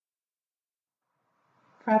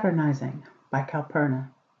Fraternizing by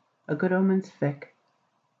Calpurnia. A Good Omens Fic.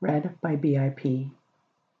 Read by BIP.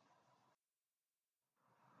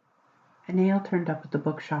 Anil turned up at the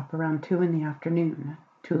bookshop around 2 in the afternoon,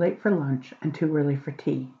 too late for lunch and too early for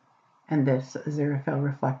tea, and this, Aziraphale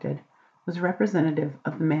reflected, was representative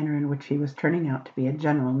of the manner in which he was turning out to be a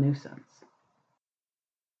general nuisance.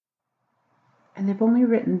 "And they've only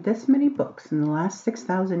written this many books in the last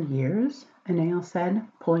 6,000 years?" Anil said,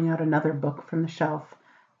 pulling out another book from the shelf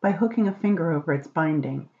by hooking a finger over its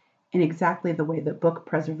binding, in exactly the way that book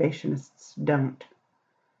preservationists don't.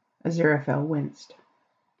 Aziraphale winced.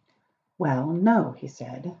 "Well, no," he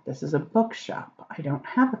said. "This is a bookshop. I don't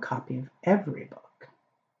have a copy of every book."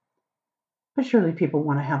 "But surely people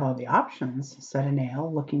want to have all the options," said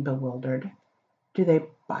Anil, looking bewildered. "Do they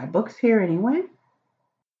buy books here anyway?"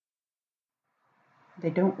 "They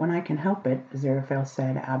don't when I can help it," Aziraphale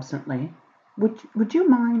said absently. Would you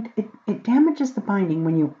mind? It damages the binding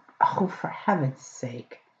when you... Oh, for heaven's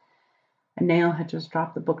sake!" Anil had just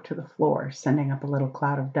dropped the book to the floor, sending up a little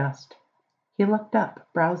cloud of dust. He looked up,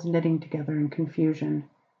 brows knitting together in confusion.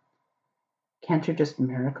 "Can't you just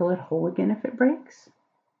miracle it whole again if it breaks?"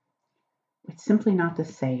 "It's simply not the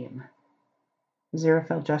same."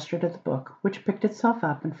 Aziraphale gestured at the book, which picked itself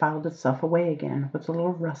up and filed itself away again with a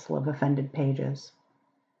little rustle of offended pages.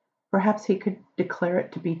 Perhaps he could declare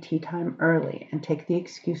it to be tea time early and take the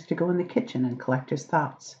excuse to go in the kitchen and collect his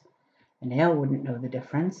thoughts. Anil wouldn't know the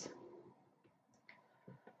difference.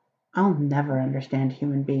 "I'll never understand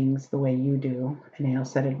human beings the way you do," Anil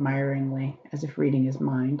said admiringly, as if reading his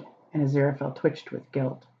mind, and Aziraphale twitched with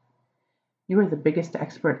guilt. "You are the biggest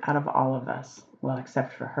expert out of all of us. Well,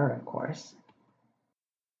 except for her, of course."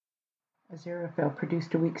 Aziraphale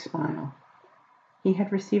produced a weak smile. He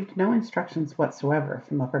had received no instructions whatsoever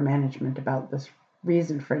from upper management about this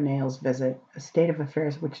reason for Anil's visit, a state of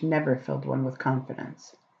affairs which never filled one with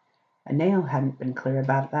confidence. Anil hadn't been clear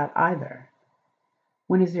about that either.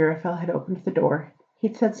 When Aziraphale had opened the door,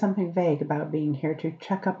 he'd said something vague about being here to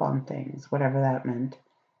check up on things, whatever that meant,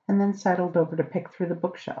 and then sidled over to pick through the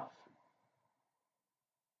bookshelf.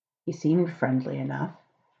 He seemed friendly enough.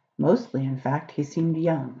 Mostly, in fact, he seemed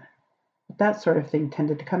young. But that sort of thing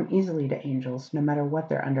tended to come easily to angels, no matter what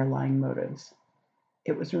their underlying motives.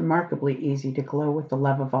 It was remarkably easy to glow with the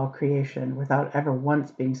love of all creation without ever once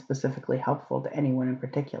being specifically helpful to anyone in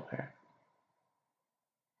particular.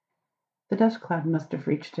 The dust cloud must have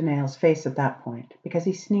reached Anil's face at that point, because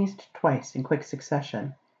he sneezed twice in quick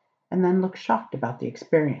succession, and then looked shocked about the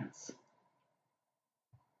experience.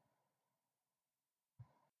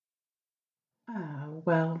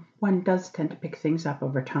 Well, one does tend to pick things up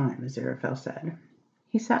over time," Aziraphale said.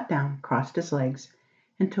 He sat down, crossed his legs,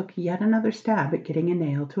 and took yet another stab at getting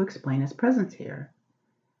Anil to explain his presence here.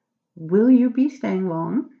 "Will you be staying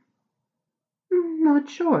long?" "Not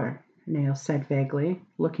sure," Anil said vaguely,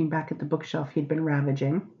 looking back at the bookshelf he'd been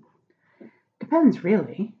ravaging. "Depends,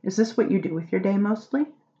 really. Is this what you do with your day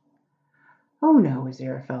mostly?" "Oh, no,"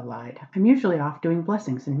 Aziraphale lied. "I'm usually off doing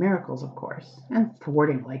blessings and miracles, of course, and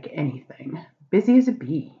thwarting like anything. Busy as a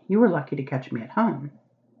bee. You were lucky to catch me at home."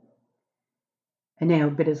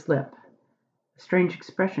 Anil bit his lip. A strange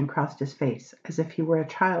expression crossed his face, as if he were a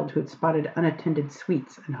child who had spotted unattended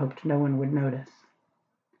sweets and hoped no one would notice.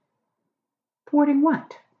 "Thwarting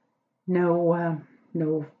what? No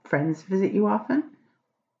friends visit you often?"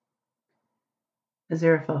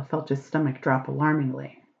 Aziraphale felt his stomach drop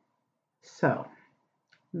alarmingly. So,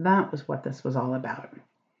 that was what this was all about.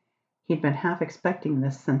 He'd been half expecting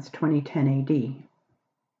this since 2010 AD.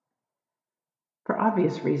 For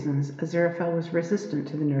obvious reasons, Aziraphale was resistant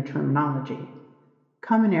to the new terminology.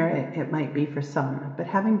 Common era it might be for some, but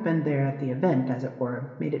having been there at the event, as it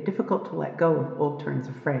were, made it difficult to let go of old turns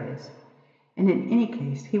of phrase. And in any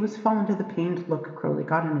case, he was fallen to the pained look Crowley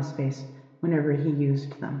got on his face whenever he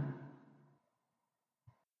used them.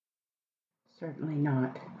 "Certainly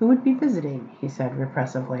not. Who would be visiting?" he said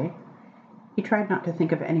repressively. He tried not to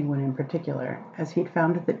think of anyone in particular, as he'd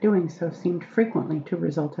found that doing so seemed frequently to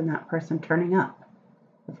result in that person turning up.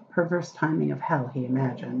 The perverse timing of hell, he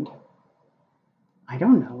imagined. "I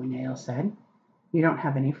don't know," Anil said. "You don't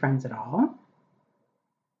have any friends at all?"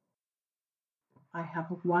 "I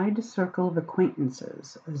have a wide circle of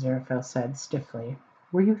acquaintances," Aziraphale said stiffly.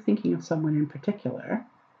 "Were you thinking of someone in particular?"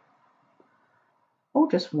 "Oh,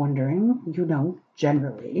 just wondering,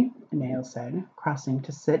 generally," Anil said, crossing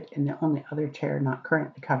to sit in the only other chair not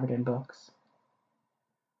currently covered in books.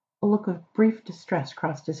 A look of brief distress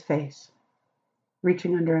crossed his face.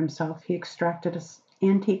 Reaching under himself, he extracted an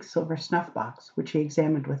antique silver snuff-box, which he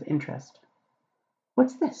examined with interest.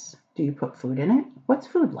 "What's this? Do you put food in it? What's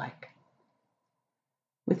food like?"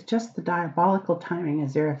 With just the diabolical timing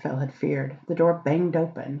Aziraphale had feared, the door banged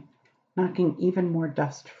open, knocking even more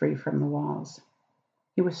dust free from the walls.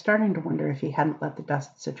 He was starting to wonder if he hadn't let the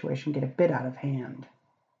dust situation get a bit out of hand.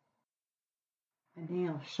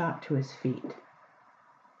 Anil shot to his feet.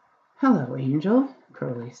 "Hello, Angel,"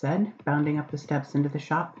 Crowley said, bounding up the steps into the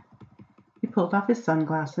shop. He pulled off his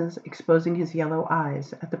sunglasses, exposing his yellow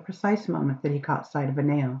eyes at the precise moment that he caught sight of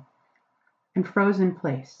Anil, and froze in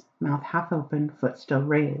place, mouth half open, foot still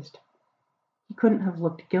raised. He couldn't have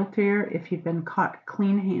looked guiltier if he'd been caught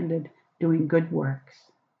clean-handed doing good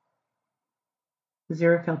works.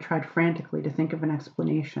 Aziraphale tried frantically to think of an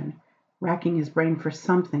explanation, racking his brain for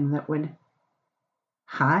something that would...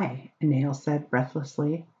 "Hi," Anil said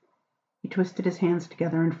breathlessly. He twisted his hands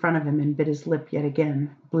together in front of him and bit his lip yet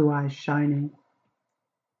again, blue eyes shining.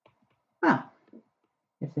 Well,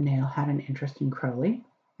 if Anil had an interest in Crowley,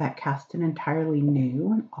 that cast an entirely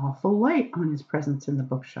new and awful light on his presence in the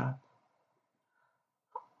bookshop.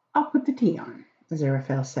 "I'll put the tea on,"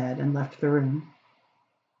 Aziraphale said, and left the room.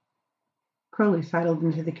 Crowley sidled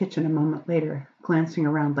into the kitchen a moment later, glancing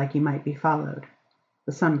around like he might be followed.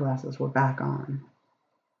 The sunglasses were back on.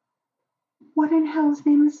 "What in hell's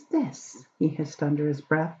name is this?" he hissed under his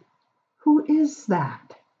breath. "Who is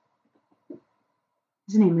that?"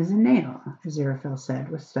 "His name is Anil," Aziraphale said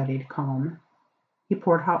with studied calm. He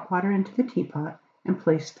poured hot water into the teapot and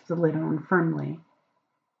placed the lid on firmly.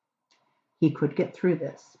 He could get through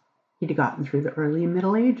this. He'd gotten through the early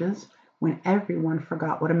Middle Ages, when everyone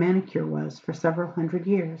forgot what a manicure was for several hundred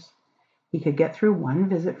years. He could get through one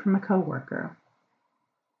visit from a coworker.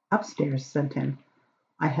 Upstairs sent in,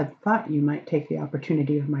 "I had thought you might take the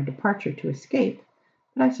opportunity of my departure to escape,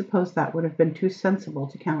 but I suppose that would have been too sensible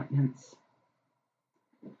to countenance."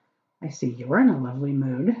 "I see you're in a lovely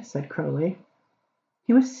mood," said Crowley.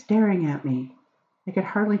 He was staring at me. I could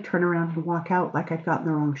hardly turn around and walk out like I'd gotten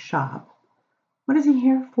the wrong shop. What is he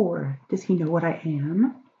here for? Does he know what I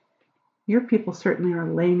am? Your people certainly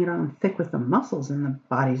are laying it on thick with the muscles in the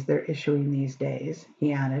bodies they're issuing these days,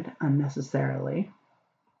 he added unnecessarily.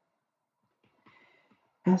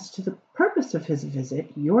 "As to the purpose of his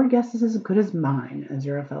visit, your guess is as good as mine,"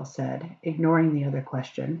 Aziraphale said, ignoring the other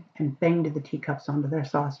question, and banged the teacups onto their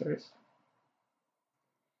saucers.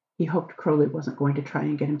 He hoped Crowley wasn't going to try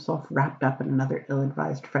and get himself wrapped up in another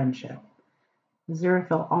ill-advised friendship.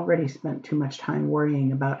 Aziraphale already spent too much time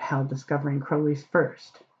worrying about Hal discovering Crowley's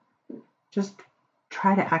first. Just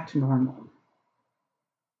try to act normal.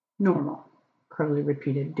 "Normal," Crowley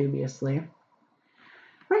repeated dubiously.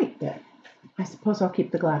 "Right then. I suppose I'll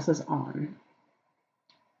keep the glasses on.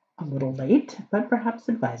 A little late, but perhaps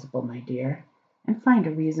advisable, my dear, and find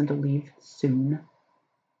a reason to leave soon."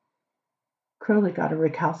 Crowley got a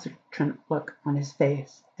recalcitrant look on his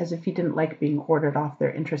face, as if he didn't like being ordered off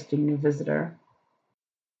their interesting new visitor.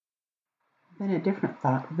 Then a different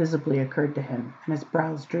thought visibly occurred to him, and his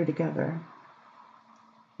brows drew together.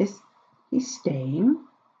 "Is he staying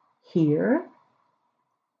here?"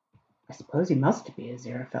 "I suppose he must be,"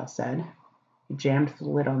 Aziraphale said. He jammed the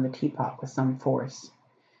lid on the teapot with some force.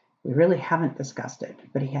 "We really haven't discussed it,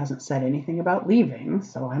 but he hasn't said anything about leaving,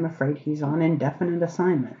 so I'm afraid he's on indefinite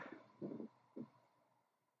assignment."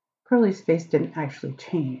 Crowley's face didn't actually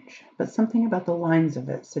change, but something about the lines of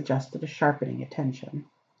it suggested a sharpening attention.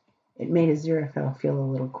 It made Aziraphale feel a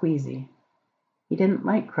little queasy. He didn't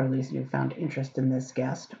like Crowley's newfound interest in this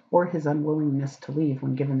guest, or his unwillingness to leave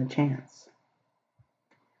when given the chance.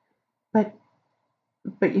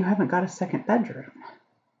 But you haven't got a second bedroom."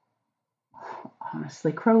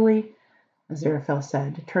 "Honestly, Crowley," Aziraphale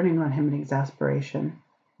said, turning on him in exasperation,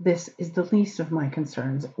 "this is the least of my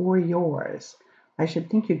concerns, or yours. I should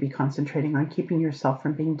think you'd be concentrating on keeping yourself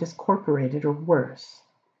from being discorporated or worse."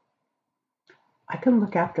 "I can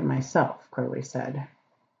look after myself," Crowley said,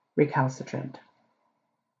 recalcitrant.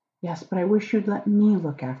 "Yes, but I wish you'd let me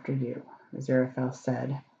look after you," Aziraphale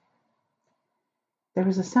said. There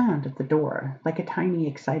was a sound at the door, like a tiny,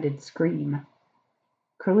 excited scream.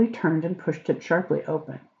 Crowley turned and pushed it sharply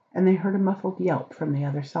open, and they heard a muffled yelp from the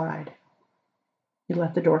other side. He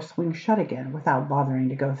let the door swing shut again without bothering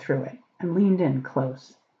to go through it, and leaned in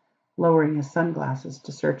close, lowering his sunglasses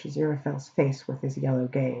to search Aziraphale's face with his yellow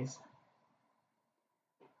gaze.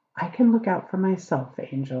 "I can look out for myself,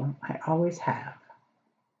 Angel. I always have."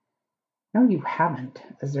 "No, you haven't,"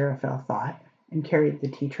 Aziraphale thought, and carried the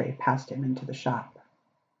tea tray past him into the shop.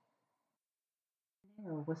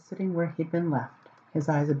 Neil was sitting where he'd been left, his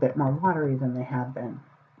eyes a bit more watery than they had been.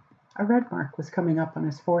 A red mark was coming up on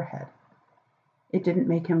his forehead. It didn't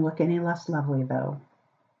make him look any less lovely, though.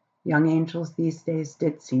 Young angels these days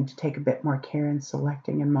did seem to take a bit more care in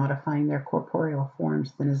selecting and modifying their corporeal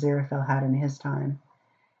forms than Aziraphale had in his time,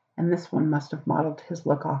 and this one must have modeled his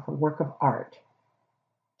look off a work of art.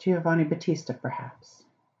 Giovanni Battista, perhaps.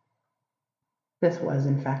 This was,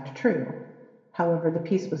 in fact, true. However, the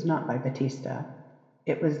piece was not by Battista.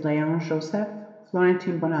 It was Léon Joseph,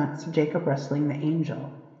 Florentin Bonat's Jacob wrestling the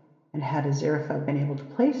angel, and had Aziraphale been able to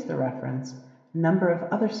place the reference, a number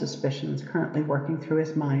of other suspicions currently working through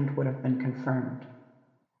his mind would have been confirmed.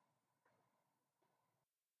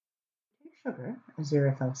 "Take sugar,"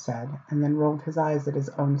 Aziraphale said, and then rolled his eyes at his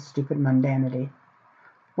own stupid mundanity.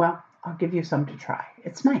 "Well, I'll give you some to try.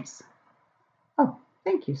 It's nice." "Oh,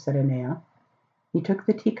 thank you," said Anea. He took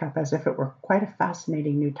the teacup as if it were quite a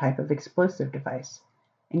fascinating new type of explosive device,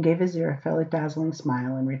 and gave Aziraphale a dazzling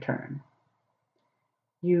smile in return.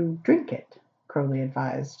 "You drink it," Crowley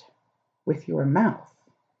advised, "with your mouth."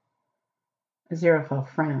 Aziraphale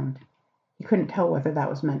frowned. He couldn't tell whether that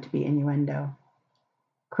was meant to be innuendo.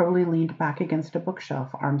 Crowley leaned back against a bookshelf,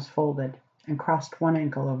 arms folded, and crossed one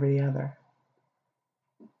ankle over the other.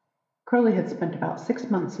 Crowley had spent about 6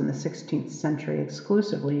 months in the 16th century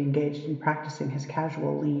exclusively engaged in practicing his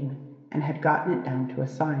casual lean, and had gotten it down to a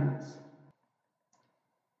science.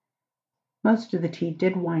 Most of the tea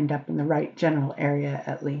did wind up in the right general area,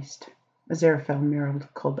 at least. Aziraphale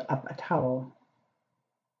miracled up a towel.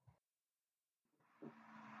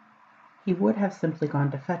 He would have simply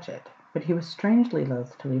gone to fetch it, but he was strangely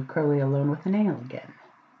loath to leave Crowley alone with Anea again,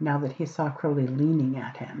 now that he saw Crowley leaning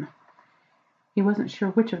at him. He wasn't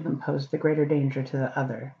sure which of them posed the greater danger to the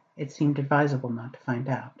other. It seemed advisable not to find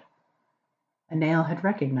out. Anea had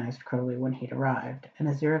recognized Crowley when he'd arrived, and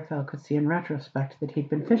Aziraphale could see in retrospect that he'd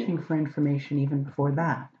been fishing for information even before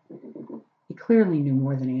that. He clearly knew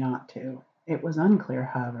more than he ought to. It was unclear,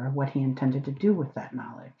 however, what he intended to do with that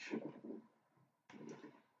knowledge.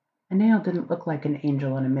 Anea didn't look like an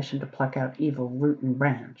angel on a mission to pluck out evil root and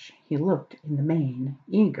branch. He looked, in the main,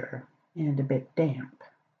 eager and a bit damp.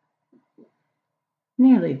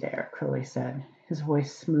 "Nearly there," Crowley said, his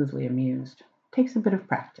voice smoothly amused. "Takes a bit of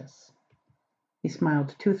practice." He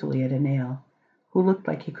smiled toothily at Anea, who looked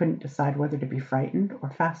like he couldn't decide whether to be frightened or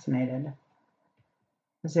fascinated.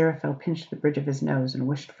 Aziraphale pinched the bridge of his nose and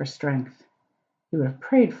wished for strength. He would have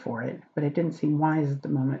prayed for it, but it didn't seem wise at the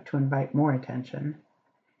moment to invite more attention.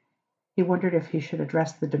 He wondered if he should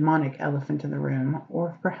address the demonic elephant in the room, or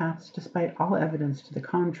if perhaps, despite all evidence to the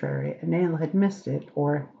contrary, Anea had missed it,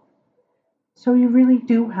 or... "So you really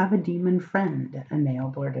do have a demon friend," Anea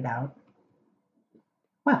blurted out.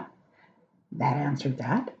 "Well, that answered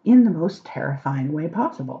that, in the most terrifying way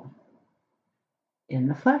possible." "In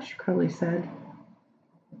the flesh," Crowley said.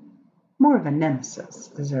 "More of a nemesis,"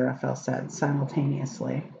 Aziraphale said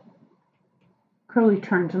simultaneously. Crowley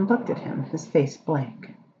turned and looked at him, his face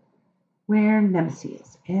blank. "We're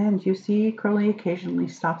nemesis, and you see, Crowley occasionally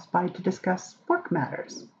stops by to discuss work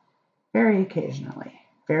matters. Very occasionally.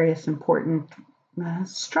 Various important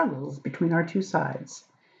struggles between our two sides.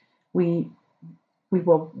 We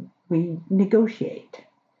negotiate."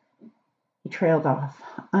 He trailed off,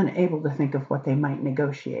 unable to think of what they might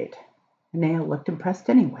negotiate. Anea looked impressed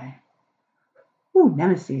anyway. "Ooh,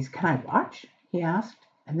 nemesis, can I watch?" he asked,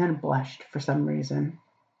 and then blushed for some reason.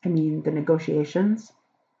 "I mean, the negotiations?"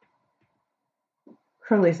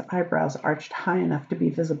 Crowley's eyebrows arched high enough to be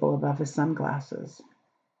visible above his sunglasses.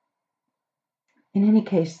 "In any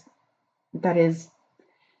case, that is,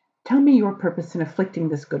 tell me your purpose in afflicting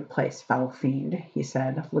this good place, foul fiend," he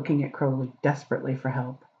said, looking at Crowley desperately for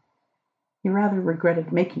help. He rather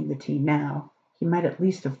regretted making the tea now. He might at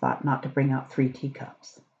least have thought not to bring out 3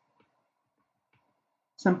 teacups.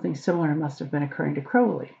 Something similar must have been occurring to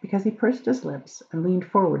Crowley, because he pursed his lips and leaned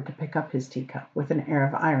forward to pick up his teacup with an air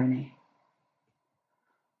of irony.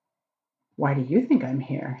 "Why do you think I'm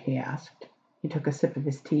here?" he asked. He took a sip of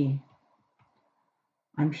his tea.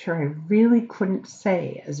 "I'm sure I really couldn't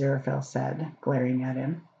say," Aziraphale said, glaring at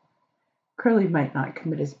him. Crowley might not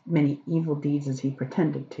commit as many evil deeds as he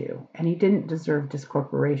pretended to, and he didn't deserve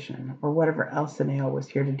discorporation, or whatever else Anea was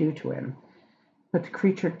here to do to him, but the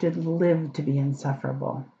creature did live to be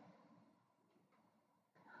insufferable.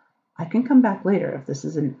 "I can come back later if this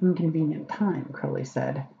is an inconvenient time," Crowley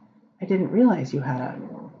said. "I didn't realize you had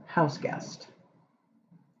a house guest."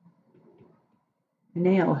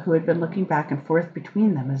 Anea, who had been looking back and forth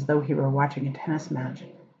between them as though he were watching a tennis match,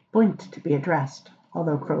 blinked to be addressed,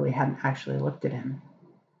 although Crowley hadn't actually looked at him.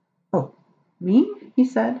 "Oh, me?" he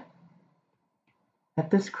said. At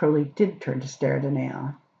this Crowley did turn to stare at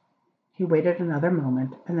Anea. He waited another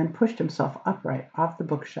moment, and then pushed himself upright off the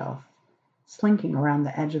bookshelf, slinking around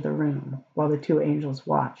the edge of the room, while the 2 angels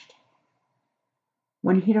watched.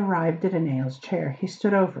 When he'd arrived at Anea's chair, he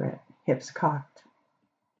stood over it, hips cocked.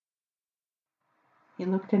 He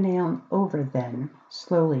looked Anael over then,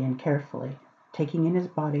 slowly and carefully, taking in his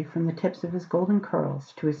body from the tips of his golden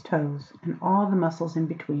curls to his toes and all the muscles in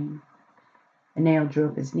between. Anael drew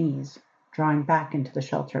up his knees, drawing back into the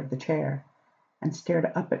shelter of the chair, and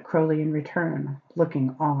stared up at Crowley in return,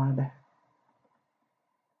 looking awed.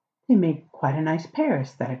 They made quite a nice pair,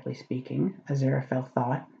 aesthetically speaking, Aziraphale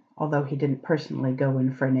thought, although he didn't personally go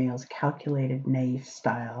in for Anael's calculated, naif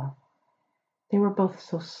style. They were both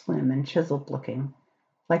so slim and chiseled-looking,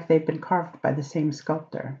 like they'd been carved by the same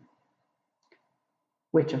sculptor.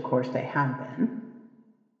 Which, of course, they had been.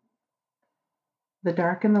 The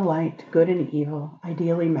dark and the light, good and evil,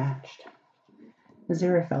 ideally matched.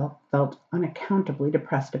 Aziraphale felt unaccountably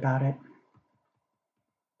depressed about it.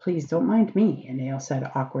 "Please don't mind me," Anael said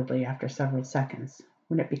awkwardly after several seconds,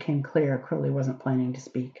 when it became clear Crowley wasn't planning to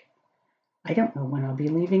speak. "I don't know when I'll be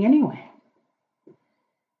leaving anyway."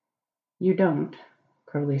 "You don't,"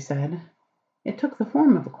 Crowley said. It took the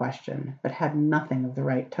form of a question, but had nothing of the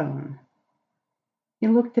right tone. He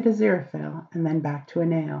looked at Aziraphale and then back to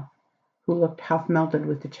Anael, who looked half melted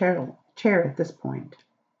with the chair at this point.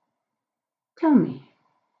 "Tell me,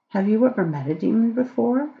 have you ever met a demon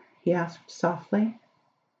before?" he asked softly.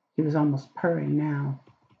 He was almost purring now.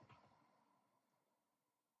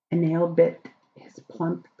 Anael bit his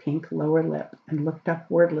plump pink lower lip and looked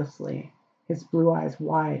up wordlessly, his blue eyes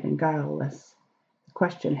wide and guileless, the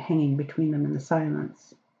question hanging between them in the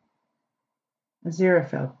silence.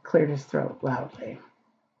 Aziraphale cleared his throat loudly.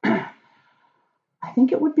 "I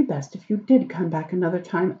think it would be best if you did come back another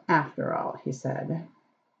time after all," he said.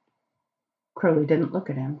 Crowley didn't look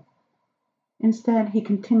at him. Instead, he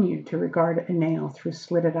continued to regard Anael through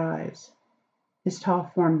slitted eyes, his tall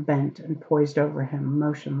form bent and poised over him,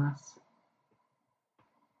 motionless.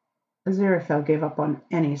 Aziraphale gave up on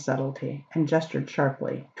any subtlety and gestured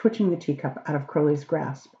sharply, twitching the teacup out of Crowley's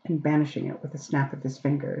grasp and banishing it with a snap of his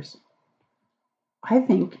fingers. "I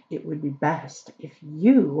think it would be best if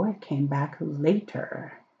you came back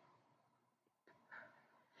later."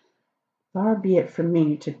 "Far be it from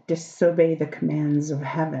me to disobey the commands of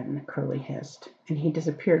heaven," Crowley hissed, and he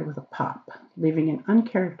disappeared with a pop, leaving an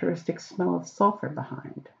uncharacteristic smell of sulphur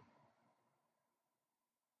behind.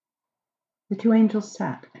 The two angels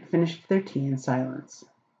sat and finished their tea in silence.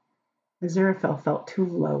 Aziraphale felt too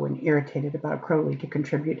low and irritated about Crowley to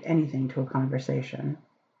contribute anything to a conversation,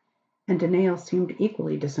 and Anael seemed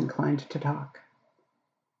equally disinclined to talk.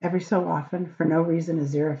 Every so often, for no reason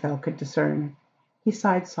Aziraphale could discern, he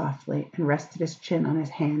sighed softly and rested his chin on his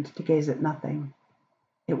hand to gaze at nothing.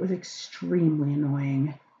 It was extremely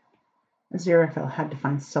annoying. Aziraphale had to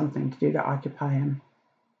find something to do to occupy him.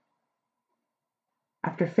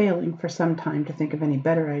 After failing for some time to think of any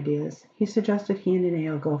better ideas, he suggested he and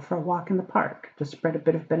Anael go for a walk in the park to spread a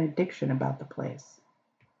bit of benediction about the place.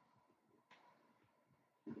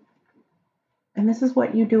 "And this is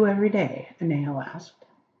what you do every day?" Anael asked.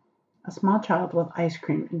 A small child with ice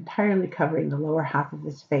cream entirely covering the lower half of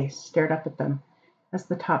his face stared up at them as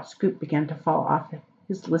the top scoop began to fall off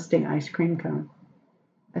his listing ice cream cone.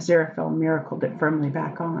 Aziraphale miracled it firmly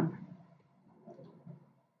back on.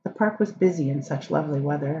 The park was busy in such lovely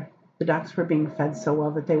weather. The ducks were being fed so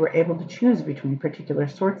well that they were able to choose between particular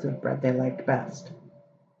sorts of bread they liked best.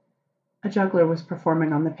 A juggler was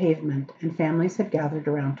performing on the pavement, and families had gathered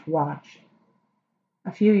around to watch.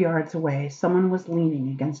 A few yards away, someone was leaning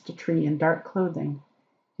against a tree in dark clothing,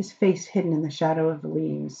 his face hidden in the shadow of the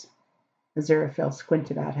leaves. Aziraphale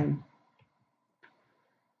squinted at him.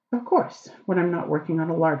 "Of course, when I'm not working on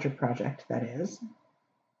a larger project, that is."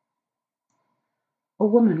 A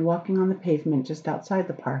woman walking on the pavement just outside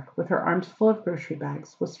the park, with her arms full of grocery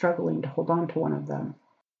bags, was struggling to hold on to one of them.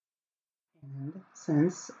 And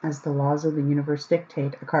since, as the laws of the universe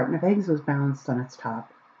dictate, a carton of eggs was balanced on its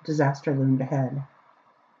top, disaster loomed ahead.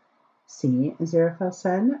 "See," Aziraphale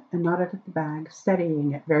said, and nodded at the bag,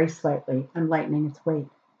 steadying it very slightly and lightening its weight.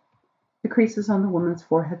 The creases on the woman's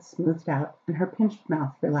forehead smoothed out, and her pinched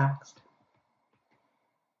mouth relaxed.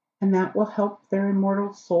 "And that will help their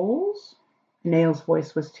immortal souls?" Anael's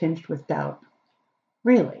voice was tinged with doubt.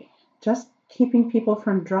 "Really? Just keeping people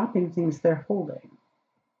from dropping things they're holding?"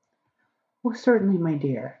 "Oh, certainly, my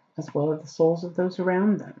dear, as well as the souls of those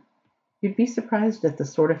around them. You'd be surprised at the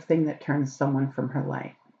sort of thing that turns someone from her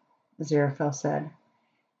light," Aziraphale said.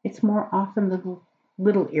 "It's more often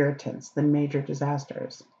little irritants than major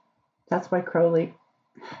disasters. That's why Crowley—"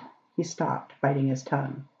 He stopped, biting his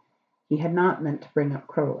tongue. He had not meant to bring up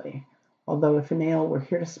Crowley, although if Anael were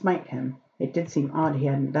here to smite him, it did seem odd he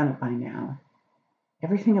hadn't done it by now.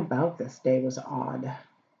 Everything about this day was odd.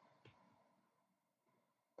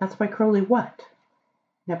 "That's why Crowley what?"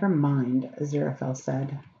 "Never mind," Aziraphale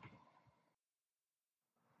said.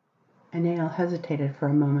 Anil hesitated for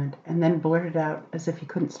a moment, and then blurted out, as if he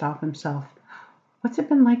couldn't stop himself, "What's it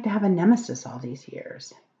been like to have a nemesis all these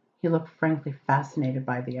years?" He looked frankly fascinated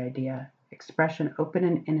by the idea, expression open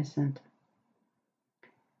and innocent.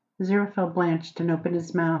 Aziraphale blanched and opened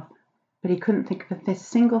his mouth, but he couldn't think of a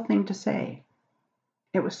single thing to say.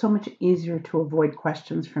 It was so much easier to avoid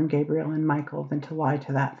questions from Gabriel and Michael than to lie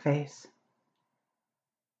to that face.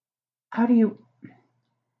 How do you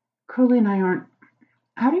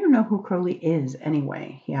know who Crowley is,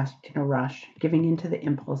 anyway?" he asked in a rush, giving in to the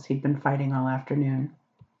impulse he'd been fighting all afternoon.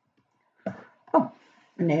 "Oh,"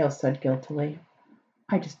 Anil said guiltily.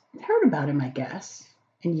 "I just heard about him, I guess.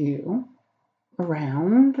 And you?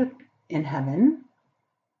 Around in heaven?"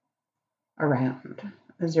 "Around,"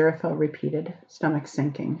 Aziraphale repeated, stomach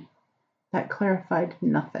sinking. That clarified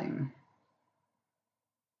nothing.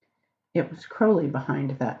 It was Crowley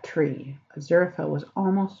behind that tree. Aziraphale was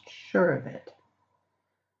almost sure of it.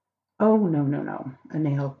 "Oh, no,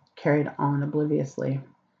 Anil carried on obliviously.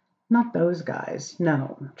 "Not those guys.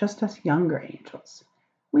 No, just us younger angels.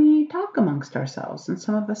 We talk amongst ourselves, and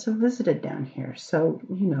some of us have visited down here, so,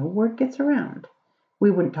 word gets around. We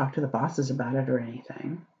wouldn't talk to the bosses about it or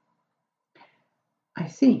anything." "I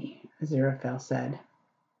see," Aziraphale said.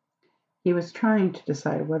 He was trying to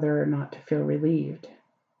decide whether or not to feel relieved.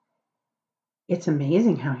 "It's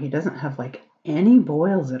amazing how he doesn't have, any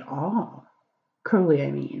boils at all. Crowley, I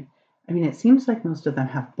mean. It seems like most of them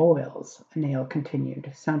have boils," Anil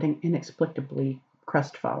continued, sounding inexplicably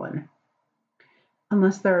crestfallen.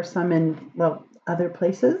 "Unless there are some in, other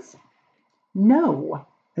places?" "No,"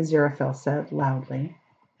 Aziraphale said loudly,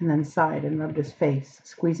 and then sighed and rubbed his face,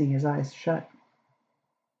 squeezing his eyes shut.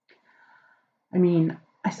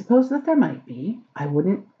 "I suppose that there might be. I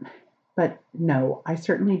wouldn't. But no, I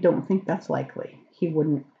certainly don't think that's likely. He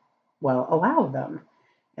wouldn't, allow them.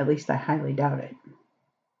 At least I highly doubt it."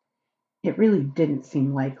 It really didn't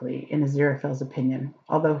seem likely, in Aziraphale's opinion,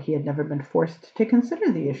 although he had never been forced to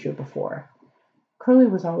consider the issue before. Crowley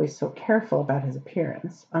was always so careful about his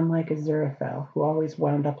appearance, unlike Aziraphale, who always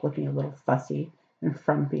wound up looking a little fussy and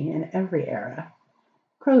frumpy in every era.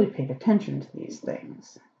 Crowley paid attention to these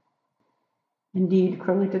things. Indeed,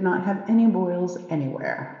 Crowley did not have any boils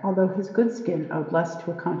anywhere, although his good skin owed less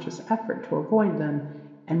to a conscious effort to avoid them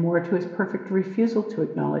and more to his perfect refusal to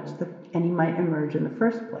acknowledge that any might emerge in the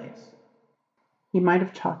first place. He might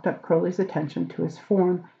have chalked up Crowley's attention to his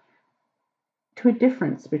form to a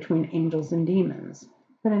difference between angels and demons,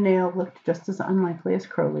 but Anil looked just as unlikely as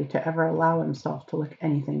Crowley to ever allow himself to look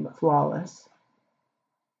anything but flawless.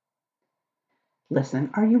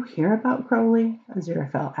 "Listen, are you here about Crowley?"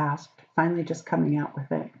 Aziraphale asked, finally just coming out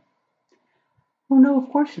with it. "Oh, no,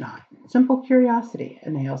 of course not. Simple curiosity,"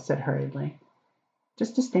 Anil said hurriedly.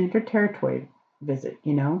 "Just a standard territory visit,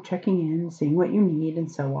 checking in, seeing what you need,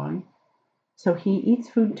 and so on. So he eats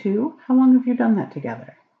food too? How long have you done that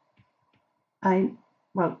together?"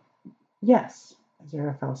 Yes,"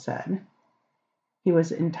 Aziraphale said. He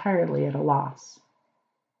was entirely at a loss.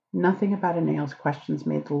 Nothing about Anil's questions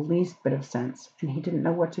made the least bit of sense, and he didn't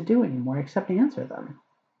know what to do anymore except answer them.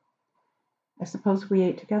 "I suppose we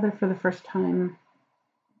ate together for the first time,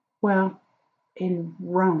 in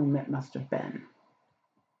Rome it must have been."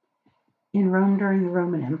 "In Rome during the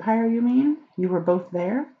Roman Empire, you mean? You were both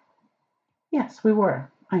there?" "Yes, we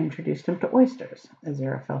were. I introduced him to oysters,"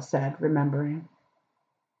 Aziraphale said, remembering.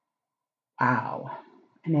 "Wow,"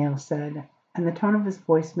 Anil said, and the tone of his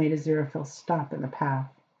voice made Aziraphale stop in the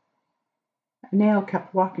path. Anil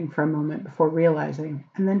kept walking for a moment before realizing,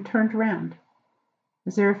 and then turned around.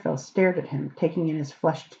 Aziraphale stared at him, taking in his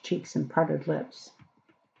flushed cheeks and parted lips.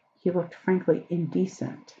 He looked frankly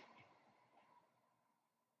indecent.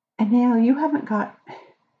 "Anil,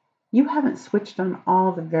 you haven't switched on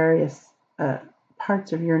all the various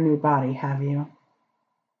parts of your new body, have you?"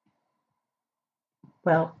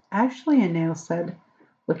 "Well, actually," Anil said,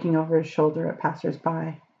 looking over his shoulder at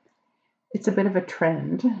passers-by, "it's a bit of a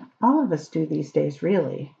trend. All of us do these days,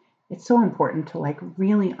 really. It's so important to,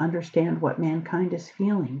 really understand what mankind is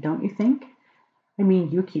feeling, don't you think?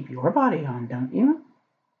 You keep your body on, don't you?"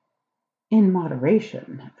 "In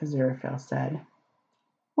moderation," Aziraphale said.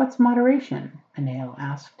 "What's moderation?" Anil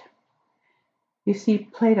asked. "You see,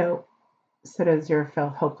 Plato," said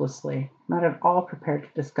Aziraphale hopelessly, not at all prepared to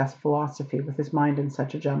discuss philosophy with his mind in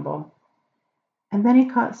such a jumble. And then he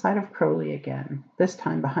caught sight of Crowley again, this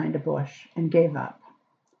time behind a bush, and gave up.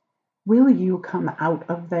 "Will you come out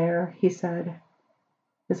of there?" he said.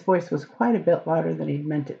 His voice was quite a bit louder than he'd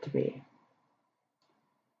meant it to be.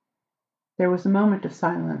 There was a moment of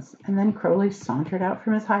silence, and then Crowley sauntered out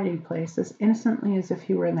from his hiding place as innocently as if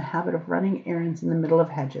he were in the habit of running errands in the middle of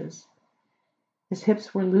hedges. His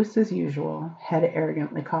hips were loose as usual, head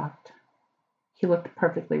arrogantly cocked. He looked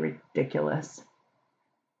perfectly ridiculous.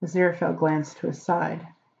 Aziraphale glanced to his side.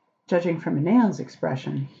 Judging from Anel's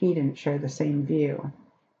expression, he didn't share the same view.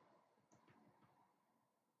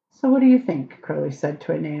 "So what do you think?" Crowley said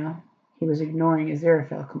to Anel. He was ignoring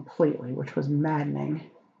Aziraphale completely, which was maddening.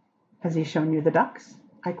 "Has he shown you the ducks?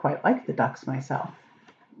 I quite like the ducks myself."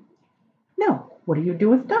 "No, what do you do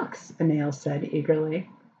with ducks?" Anel said eagerly.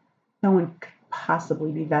 No one could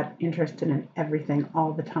possibly be that interested in everything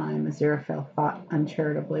all the time, Aziraphale thought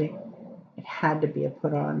uncharitably. It had to be a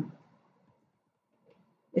put-on.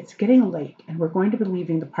 "It's getting late, and we're going to be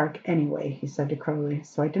leaving the park anyway," he said to Crowley,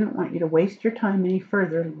 "so I didn't want you to waste your time any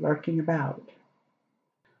further lurking about."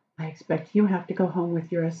 "I expect you have to go home with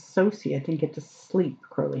your associate and get to sleep,"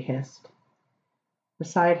 Crowley hissed.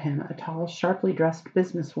 Beside him, a tall, sharply dressed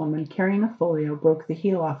businesswoman carrying a folio broke the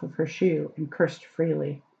heel off of her shoe and cursed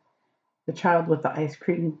freely. The child with the ice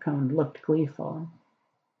cream cone looked gleeful.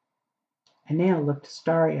 Anel looked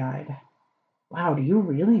starry-eyed. "Wow, do you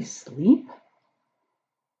really sleep?"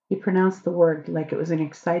 He pronounced the word like it was an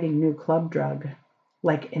exciting new club drug.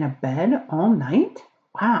 "Like in a bed all night?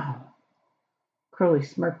 Wow." Crowley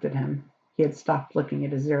smirked at him. He had stopped looking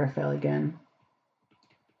at Aziraphale again.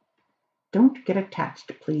 "Don't get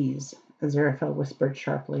attached, please," Aziraphale whispered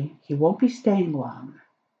sharply. "He won't be staying long."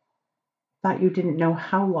 "Thought you didn't know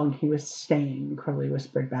how long he was staying," Crowley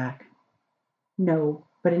whispered back. "No,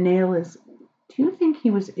 but Anel is. Do you think he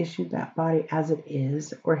was issued that body as it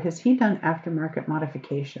is, or has he done aftermarket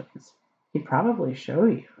modifications?" "He'd probably show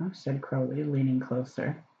you," said Crowley, leaning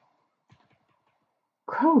closer.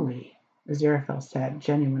 "Crowley," Aziraphale said,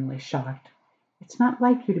 genuinely shocked. "It's not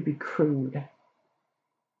like you to be crude."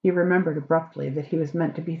 He remembered abruptly that he was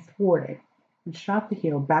meant to be thwarted, and shot the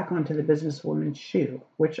heel back onto the businesswoman's shoe,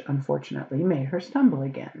 which unfortunately made her stumble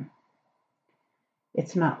again.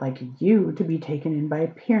 "It's not like you to be taken in by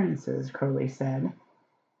appearances," Crowley said.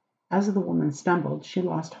 As the woman stumbled, she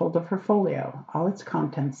lost hold of her folio, all its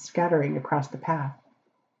contents scattering across the path.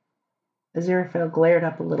 Aziraphale glared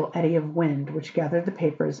up a little eddy of wind, which gathered the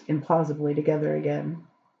papers implausibly together again.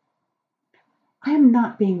 "I am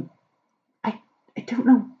not being. I don't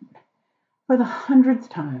know. For the 100th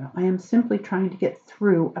time, I am simply trying to get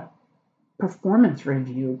through a performance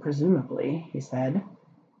review, presumably," he said,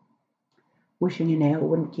 wishing Anel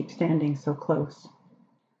wouldn't keep standing so close.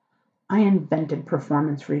 "I invented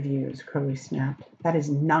performance reviews," Crowley snapped. "That is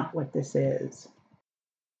not what this is."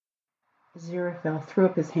 Aziraphale threw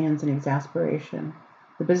up his hands in exasperation.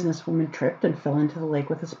 The businesswoman tripped and fell into the lake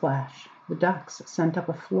with a splash. The ducks sent up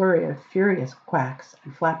a flurry of furious quacks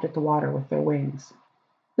and flapped at the water with their wings.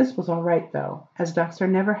 This was all right, though, as ducks are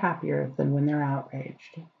never happier than when they're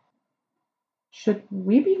outraged. "Should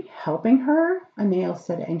we be helping her?" Anel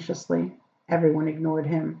said anxiously. Everyone ignored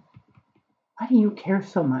him. "Why do you care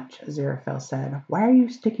so much?" Aziraphale said. "Why are you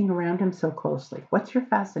sticking around him so closely? What's your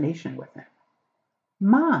fascination with him?"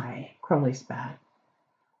 "My!" Crowley spat.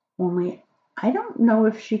 "Only I don't know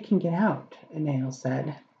if she can get out," Anel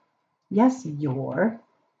said. "Yes, you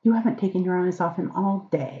haven't taken your eyes off him all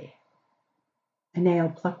day."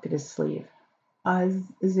 Anel plucked at his sleeve.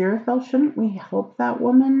 "Aziraphale, shouldn't we help that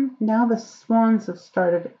woman? Now the swans have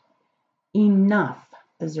started." "Enough!"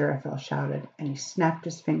 Aziraphale shouted, and he snapped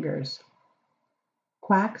his fingers.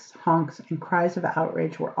 Quacks, honks, and cries of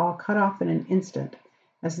outrage were all cut off in an instant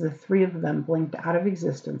as the three of them blinked out of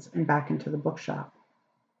existence and back into the bookshop.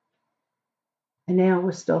 Anel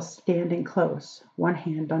was still standing close, one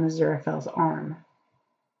hand on Aziraphale's arm.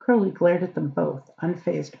 Crowley glared at them both,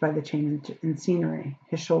 unfazed by the change in scenery,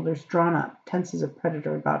 his shoulders drawn up, tense as a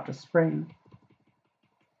predator about to spring.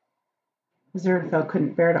 Aziraphale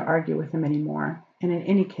couldn't bear to argue with him any more, and in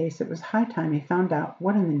any case it was high time he found out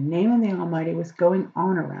what in the name of the Almighty was going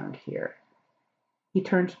on around here. He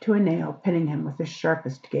turned to Anel, pinning him with his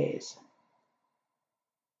sharpest gaze.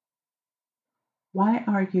 "Why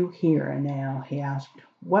are you here, Anel?" he asked.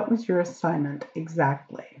 "What was your assignment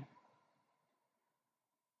exactly?"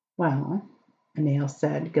 "Well," Anel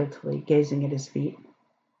said guiltily, gazing at his feet,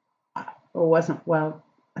 "I wasn't,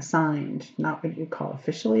 assigned. Not what you'd call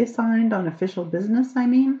officially assigned on official business, I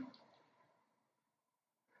mean."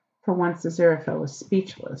 For once, Aziraphale was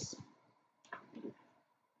speechless.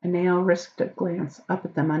 Anel risked a glance up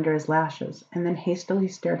at them under his lashes, and then hastily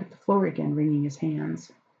stared at the floor again, wringing his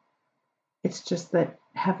hands. "It's just that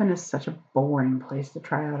heaven is such a boring place to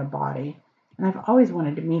try out a body, and I've always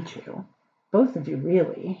wanted to meet you. Both of you,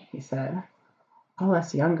 really," he said. "All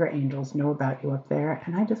us younger angels know about you up there,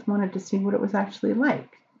 and I just wanted to see what it was actually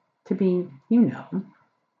like to be,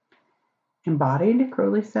 "Embodied,"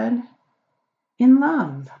 Crowley said. "In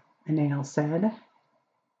love." Nail said.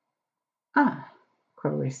 Ah,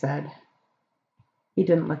 Crowley said. He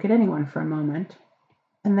didn't look at anyone for a moment,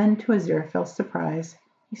 and then, to Aziraphale's surprise,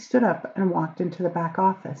 he stood up and walked into the back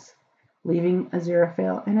office, leaving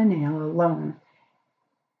Aziraphale and Nail alone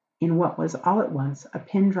in what was all at once a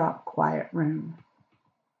pin-drop quiet room.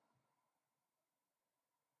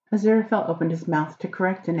 Aziraphale opened his mouth to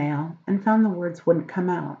correct Nail and found the words wouldn't come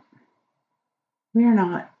out. "We're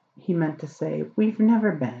not," he meant to say. "We've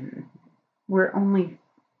never been. We're only—"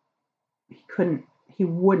 He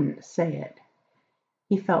wouldn't say it.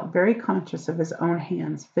 He felt very conscious of his own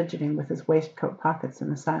hands fidgeting with his waistcoat pockets in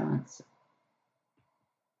the silence.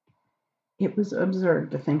 It was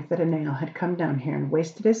absurd to think that Nail had come down here and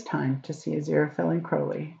wasted his time to see Aziraphale and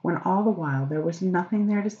Crowley, when all the while there was nothing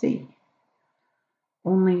there to see.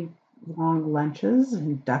 Only long lunches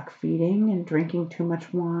and duck feeding and drinking too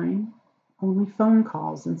much wine. Only phone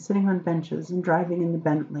calls and sitting on benches and driving in the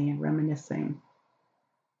Bentley and reminiscing.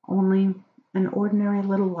 Only an ordinary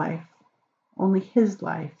little life. Only his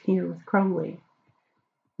life here with Crowley.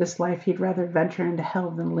 This life he'd rather venture into hell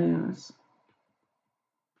than lose.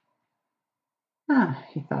 "Ah,"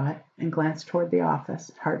 he thought, and glanced toward the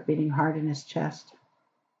office, heart beating hard in his chest.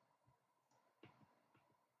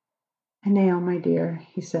 "Nail, my dear,"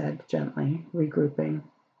 he said gently, regrouping.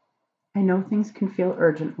 "I know things can feel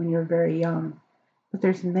urgent when you're very young, but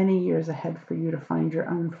there's many years ahead for you to find your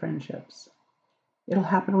own friendships. It'll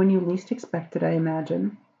happen when you least expect it, I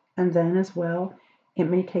imagine, and then, as well, it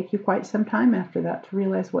may take you quite some time after that to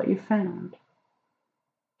realize what you've found."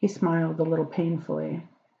 He smiled a little painfully.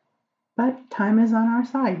 "But time is on our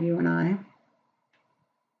side, you and I."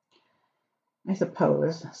 "I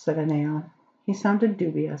suppose," said Nail. He sounded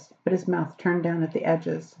dubious, but his mouth turned down at the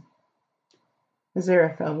edges.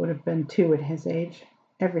 Aziraphale would have been too at his age.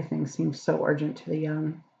 Everything seemed so urgent to the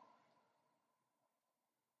young.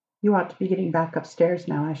 "You ought to be getting back upstairs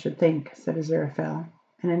now, I should think," said Aziraphale,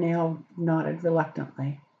 and Nail nodded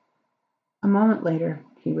reluctantly. A moment later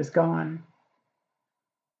he was gone.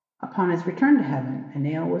 Upon his return to heaven,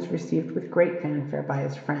 Nail was received with great fanfare by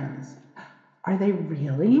his friends. "Are they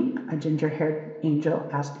really?" a ginger-haired angel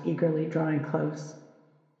asked eagerly, drawing close.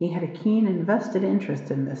 He had a keen and vested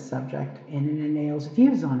interest in this subject, and in Nail's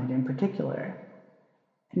views on it in particular.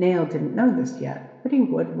 Nail didn't know this yet, but he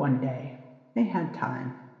would one day. They had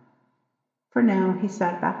time. For now he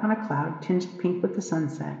sat back on a cloud tinged pink with the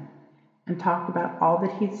sunset, and talked about all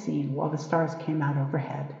that he'd seen while the stars came out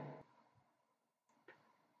overhead.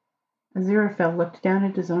 Aziraphale looked down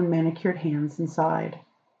at his own manicured hands and sighed,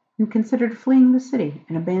 and considered fleeing the city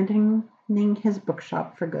and abandoning his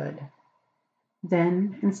bookshop for good.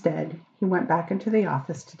 Then, instead, he went back into the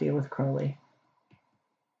office to deal with Crowley.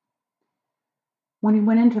 When he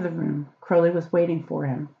went into the room, Crowley was waiting for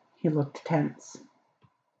him. He looked tense.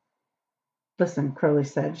 "Listen," Crowley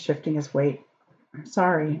said, shifting his weight. "I'm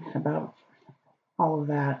sorry about all of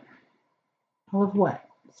that." "All of what?"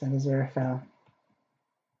 said Aziraphale.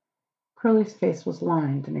 Crowley's face was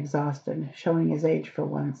lined and exhausted, showing his age for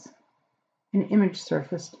once. An image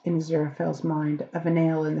surfaced in Aziraphale's mind of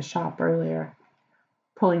Nail in the shop earlier,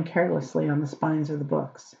 pulling carelessly on the spines of the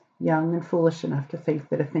books, young and foolish enough to think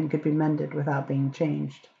that a thing could be mended without being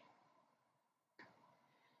changed.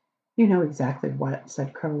 "You know exactly what,"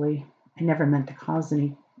 said Crowley. "I never meant to cause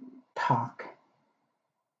any talk."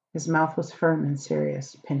 His mouth was firm and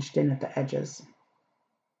serious, pinched in at the edges.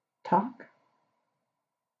 "Talk?"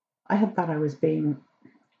 "I had thought I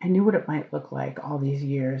knew what it might look like all these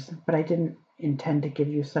years, but I didn't intend to give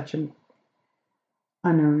you such an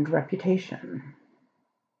unearned reputation."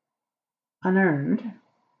 "Unearned?"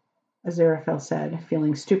 Aziraphale said,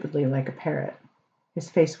 feeling stupidly like a parrot. His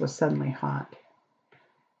face was suddenly hot.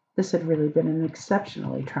 This had really been an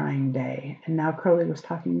exceptionally trying day, and now Crowley was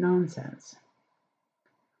talking nonsense.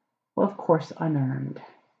 "Well, of course, unearned.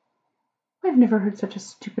 I've never heard such a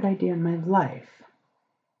stupid idea in my life."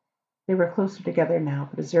 They were closer together now,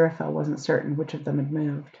 but Aziraphale wasn't certain which of them had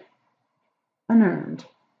moved. "Unearned.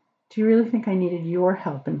 Do you really think I needed your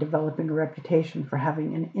help in developing a reputation for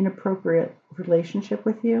having an inappropriate relationship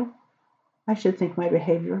with you? I should think my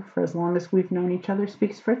behavior, for as long as we've known each other,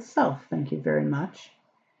 speaks for itself, thank you very much.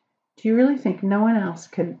 Do you really think no one else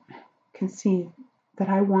can see that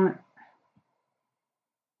I want—"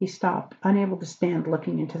 He stopped, unable to stand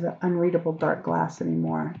looking into the unreadable dark glass any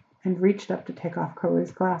more, and reached up to take off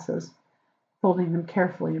Crowley's glasses, folding them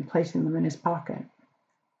carefully and placing them in his pocket.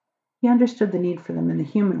 He understood the need for them in the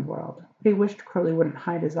human world, but he wished Crowley wouldn't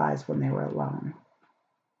hide his eyes when they were alone.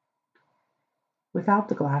 Without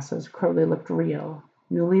the glasses, Crowley looked real,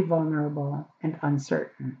 newly vulnerable, and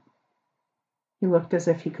uncertain. He looked as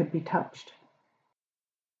if he could be touched.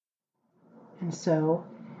 And so,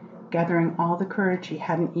 gathering all the courage he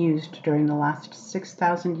hadn't used during the last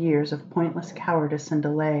 6,000 years of pointless cowardice and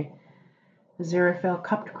delay, Aziraphale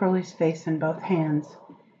cupped Crowley's face in both hands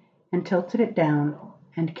and tilted it down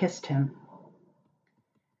and kissed him.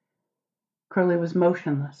 Crowley was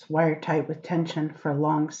motionless, wire-tight with tension, for a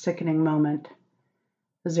long, sickening moment.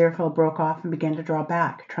 Aziraphale broke off and began to draw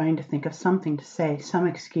back, trying to think of something to say, some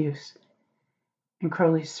excuse. And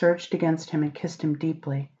Crowley surged against him and kissed him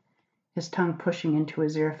deeply, his tongue pushing into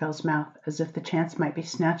Aziraphale's mouth as if the chance might be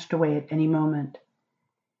snatched away at any moment.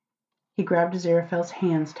 He grabbed Aziraphale's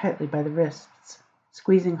hands tightly by the wrists,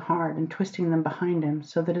 squeezing hard and twisting them behind him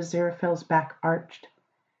so that Aziraphale's back arched.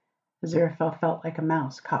 Aziraphale felt like a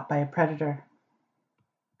mouse caught by a predator.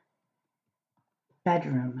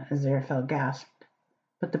 "Bedroom," Aziraphale gasped,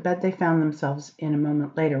 but the bed they found themselves in a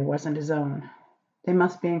moment later wasn't his own. They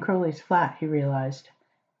must be in Crowley's flat, he realized,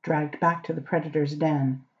 dragged back to the predator's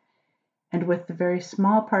den. And with the very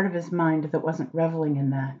small part of his mind that wasn't reveling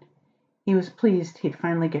in that, he was pleased he'd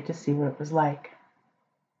finally get to see what it was like.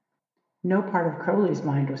 No part of Crowley's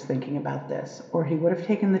mind was thinking about this, or he would have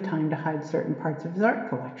taken the time to hide certain parts of his art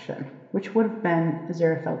collection, which would have been,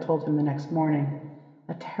 Aziraphale told him the next morning,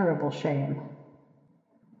 a terrible shame.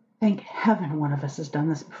 "Thank heaven one of us has done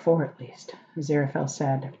this before, at least," Aziraphale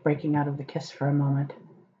said, breaking out of the kiss for a moment.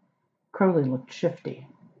 Crowley looked shifty.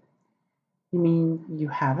 "You mean you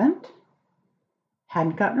haven't?"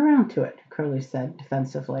 "Hadn't gotten around to it," Crowley said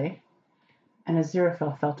defensively, and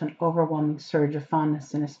Aziraphale felt an overwhelming surge of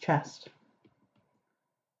fondness in his chest.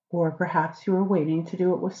 "Or perhaps you were waiting to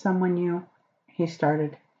do it with someone you—" he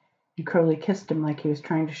started, and Crowley kissed him like he was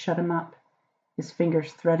trying to shut him up, his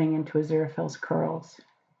fingers threading into Aziraphale's curls.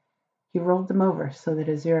 He rolled them over so that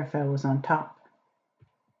Aziraphale was on top.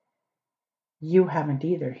 "You haven't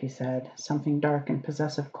either," he said, something dark and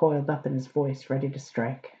possessive coiled up in his voice, ready to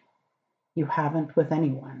strike. "You haven't with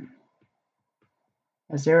anyone."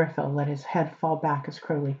 Aziraphale let his head fall back as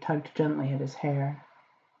Crowley tugged gently at his hair.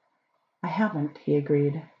 "I haven't," he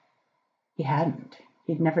agreed. He hadn't.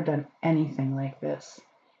 He'd never done anything like this.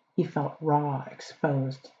 He felt raw,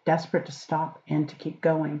 exposed, desperate to stop and to keep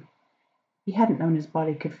going. He hadn't known his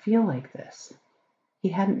body could feel like this. He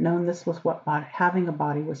hadn't known this was what having a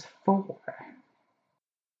body was for.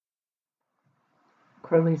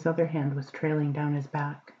 Crowley's other hand was trailing down his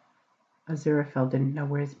back. Aziraphale didn't know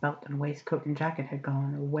where his belt and waistcoat and jacket had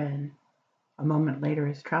gone, or when. A moment later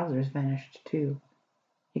his trousers vanished, too.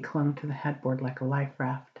 He clung to the headboard like a life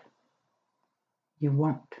raft. "You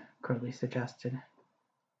won't," Crowley suggested.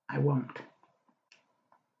 "I won't."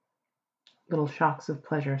 Little shocks of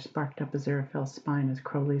pleasure sparked up Aziraphale's spine as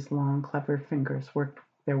Crowley's long, clever fingers worked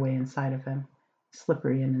their way inside of him,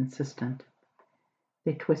 slippery and insistent.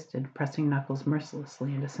 They twisted, pressing knuckles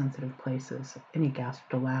mercilessly into sensitive places, and he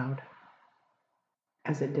gasped aloud.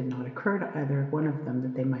 As it did not occur to either one of them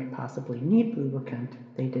that they might possibly need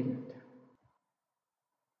lubricant, they didn't.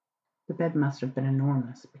 The bed must have been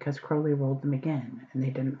enormous, because Crowley rolled them again, and they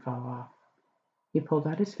didn't fall off. He pulled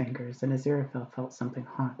out his fingers, and Aziraphale felt something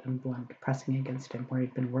hot and blunt pressing against him where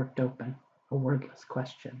he'd been worked open, a wordless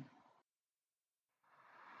question.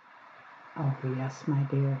 "Oh, yes, my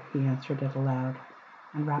dear," he answered it aloud,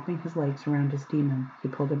 and wrapping his legs around his demon, he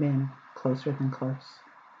pulled him in, closer than close.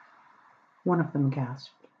 One of them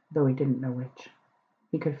gasped, though he didn't know which.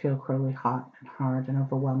 He could feel Crowley hot and hard and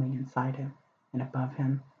overwhelming inside him, and above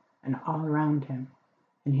him, and all around him,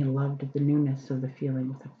 and he loved the newness of the feeling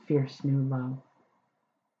with a fierce new love.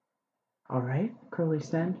 "All right," Crowley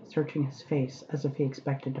said, searching his face as if he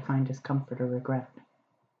expected to find discomfort or regret.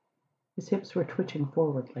 His hips were twitching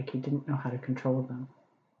forward like he didn't know how to control them.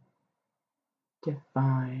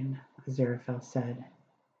 "Divine," Aziraphale said.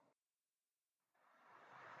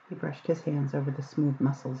 He brushed his hands over the smooth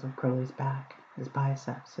muscles of Crowley's back, his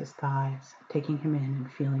biceps, his thighs, taking him in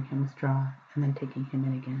and feeling him withdraw, and then taking him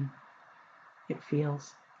in again. "It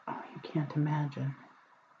feels— oh, you can't imagine."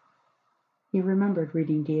 He remembered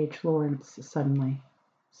reading D.H. Lawrence suddenly.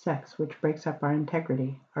 Sex, which breaks up our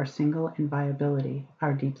integrity, our single inviolability,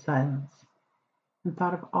 our deep silence. And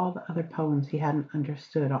thought of all the other poems he hadn't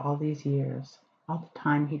understood all these years, all the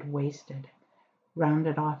time he'd wasted,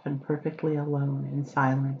 rounded off and perfectly alone, in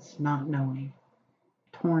silence, not knowing,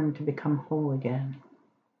 torn to become whole again.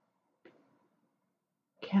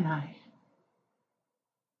 "Can I?"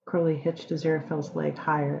 Crowley hitched Aziraphale's leg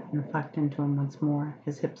higher and fucked into him once more,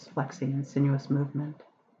 his hips flexing in sinuous movement.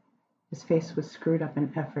 His face was screwed up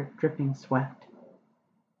in effort, dripping sweat.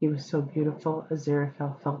 He was so beautiful,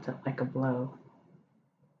 Aziraphale felt it like a blow.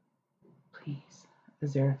 "Please,"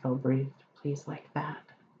 Aziraphale breathed, "please like that."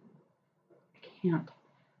 I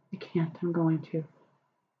can't, I'm going to."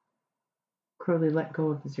 Crowley let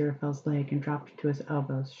go of Aziraphale's leg and dropped to his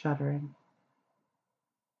elbows, shuddering.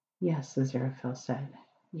 Yes, Aziraphale said.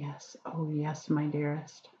 Yes, oh yes, my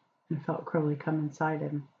dearest, and felt Crowley come inside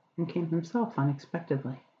him, and came himself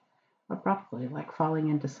unexpectedly, abruptly, like falling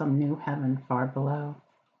into some new heaven far below.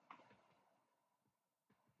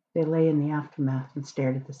 They lay in the aftermath and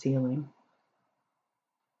stared at the ceiling.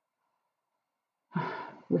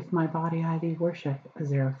 With my body I thee worship,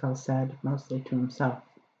 Aziraphale said, mostly to himself.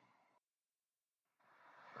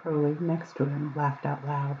 Crowley, next to him, laughed out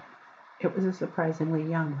loud. It was a surprisingly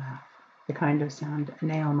young laugh, the kind of sound a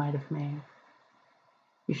nail might have made.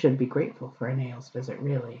 You should be grateful for Anael's visit,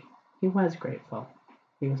 really. He was grateful.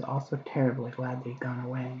 He was also terribly glad that he'd gone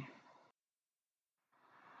away.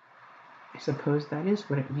 I suppose that is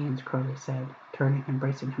what it means, Crowley said, turning and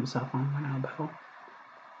bracing himself on one elbow.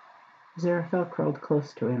 Aziraphale curled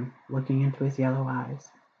close to him, looking into his yellow eyes.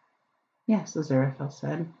 Yes, Aziraphale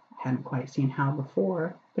said. I hadn't quite seen how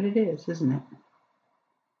before, but it is, isn't it?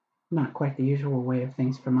 Not quite the usual way of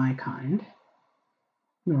things for my kind.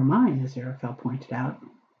 Nor mine, Aziraphale pointed out.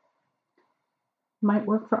 Might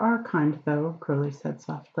work for our kind, though, Crowley said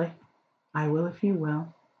softly. I will if you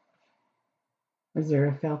will.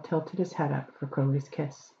 Aziraphale tilted his head up for Crowley's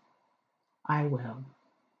kiss. I will.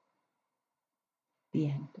 The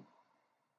end.